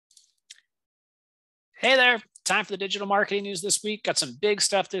Hey there, time for the digital marketing news this week. Got some big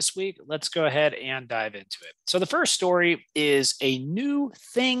stuff this week. Let's go ahead and dive into it. So, the first story is a new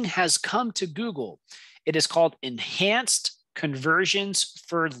thing has come to Google. It is called Enhanced Conversions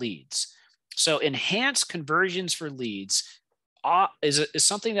for Leads. So, Enhanced Conversions for Leads is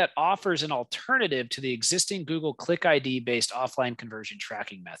something that offers an alternative to the existing Google Click ID based offline conversion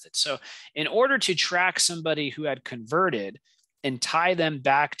tracking method. So, in order to track somebody who had converted, and tie them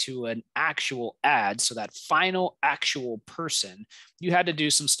back to an actual ad, so that final actual person, you had to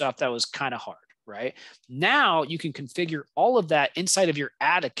do some stuff that was kind of hard, right? Now you can configure all of that inside of your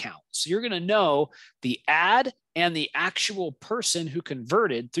ad account. So you're going to know the ad and the actual person who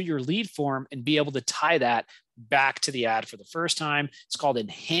converted through your lead form and be able to tie that back to the ad for the first time. It's called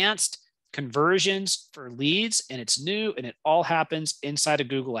Enhanced Conversions for Leads, and it's new, and it all happens inside of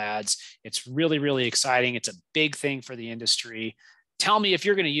Google Ads. It's really, really exciting. It's a big thing for the industry. Tell me if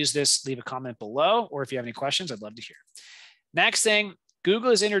you're going to use this. Leave a comment below, or if you have any questions, I'd love to hear. Next thing,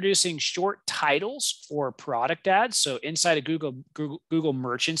 Google is introducing short titles for product ads. So inside of Google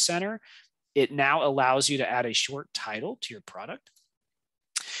Merchant Center, it now allows you to add a short title to your product.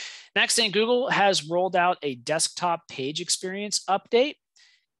 Next thing, Google has rolled out a desktop page experience update.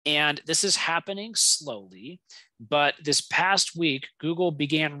 And this is happening slowly, but this past week, Google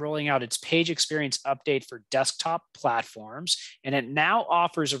began rolling out its page experience update for desktop platforms, and it now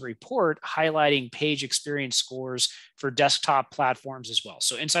offers a report highlighting page experience scores for desktop platforms as well.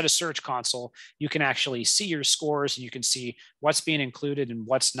 So inside a Search Console, you can actually see your scores, and you can see what's being included and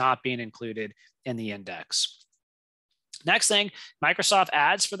what's not being included in the index. Next thing, Microsoft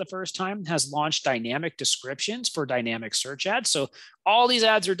Ads for the first time has launched dynamic descriptions for dynamic search ads. So all these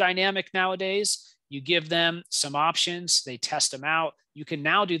ads are dynamic nowadays. You give them some options, they test them out. You can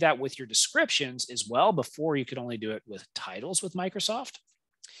now do that with your descriptions as well. Before, you could only do it with titles with Microsoft.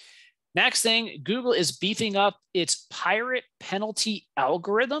 Next thing, Google is beefing up its pirate penalty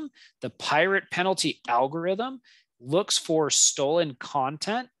algorithm. The pirate penalty algorithm looks for stolen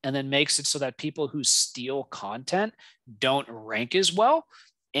content and then makes it so that people who steal content don't rank as well.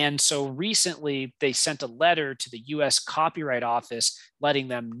 And so recently they sent a letter to the US Copyright Office letting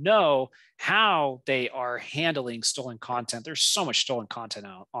them know how they are handling stolen content. There's so much stolen content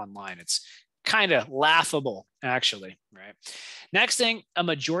out online. It's kind of laughable, actually, right? Next thing, a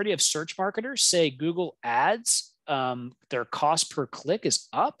majority of search marketers say Google Ads, their cost per click is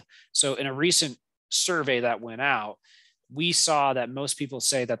up. So in a recent survey that went out, we saw that most people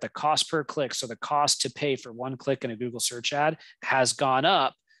say that the cost per click, so the cost to pay for one click in a Google search ad, has gone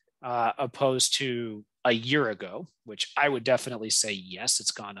up opposed to a year ago, which I would definitely say, yes,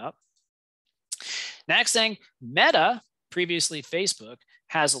 it's gone up. Next thing, Meta, previously Facebook,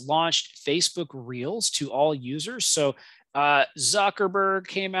 has launched Facebook Reels to all users. So Zuckerberg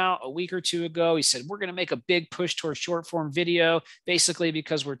came out a week or two ago. He said, we're going to make a big push towards short form video, basically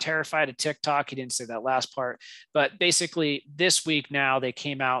because we're terrified of TikTok. He didn't say that last part, but basically this week now they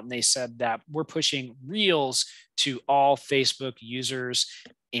came out and they said that we're pushing Reels to all Facebook users.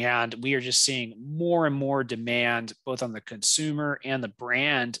 And we are just seeing more and more demand, both on the consumer and the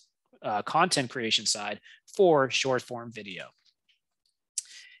brand content creation side for short form video.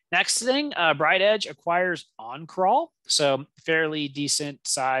 Next thing, BrightEdge acquires OnCrawl, so fairly decent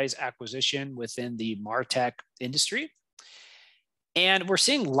size acquisition within the MarTech industry. And we're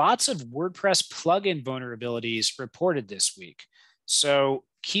seeing lots of WordPress plugin vulnerabilities reported this week. So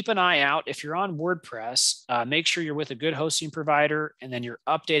keep an eye out. If you're on WordPress, make sure you're with a good hosting provider, and then you're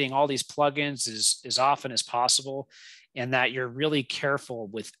updating all these plugins as often as possible, and that you're really careful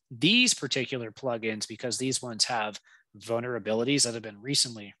with these particular plugins because these ones have vulnerabilities that have been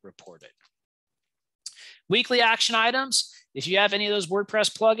recently reported. Weekly action items. If you have any of those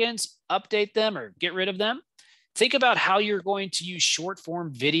WordPress plugins, update them or get rid of them. Think about how you're going to use short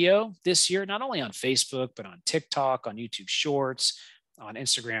form video this year, not only on Facebook, but on TikTok, on YouTube Shorts, on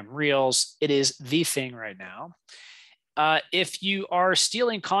Instagram Reels. It is the thing right now. If you are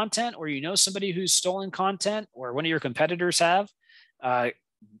stealing content, or you know somebody who's stolen content, or one of your competitors have,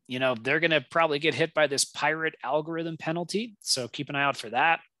 they're going to probably get hit by this pirate algorithm penalty. So keep an eye out for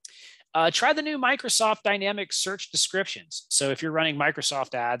that. Try the new Microsoft dynamic search descriptions. So if you're running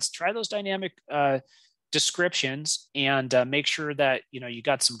Microsoft ads, try those dynamic descriptions and make sure that you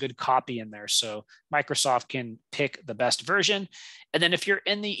got some good copy in there so Microsoft can pick the best version. And then if you're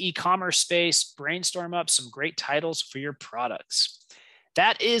in the e-commerce space, brainstorm up some great titles for your products.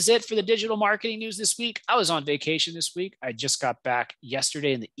 That is it for the digital marketing news this week. I was on vacation this week. I just got back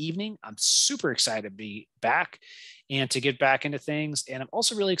yesterday in the evening. I'm super excited to be back and to get back into things. And I'm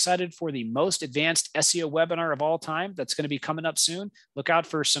also really excited for the most advanced SEO webinar of all time that's going to be coming up soon. Look out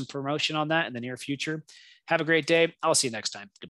for some promotion on that in the near future. Have a great day. I'll see you next time. Goodbye.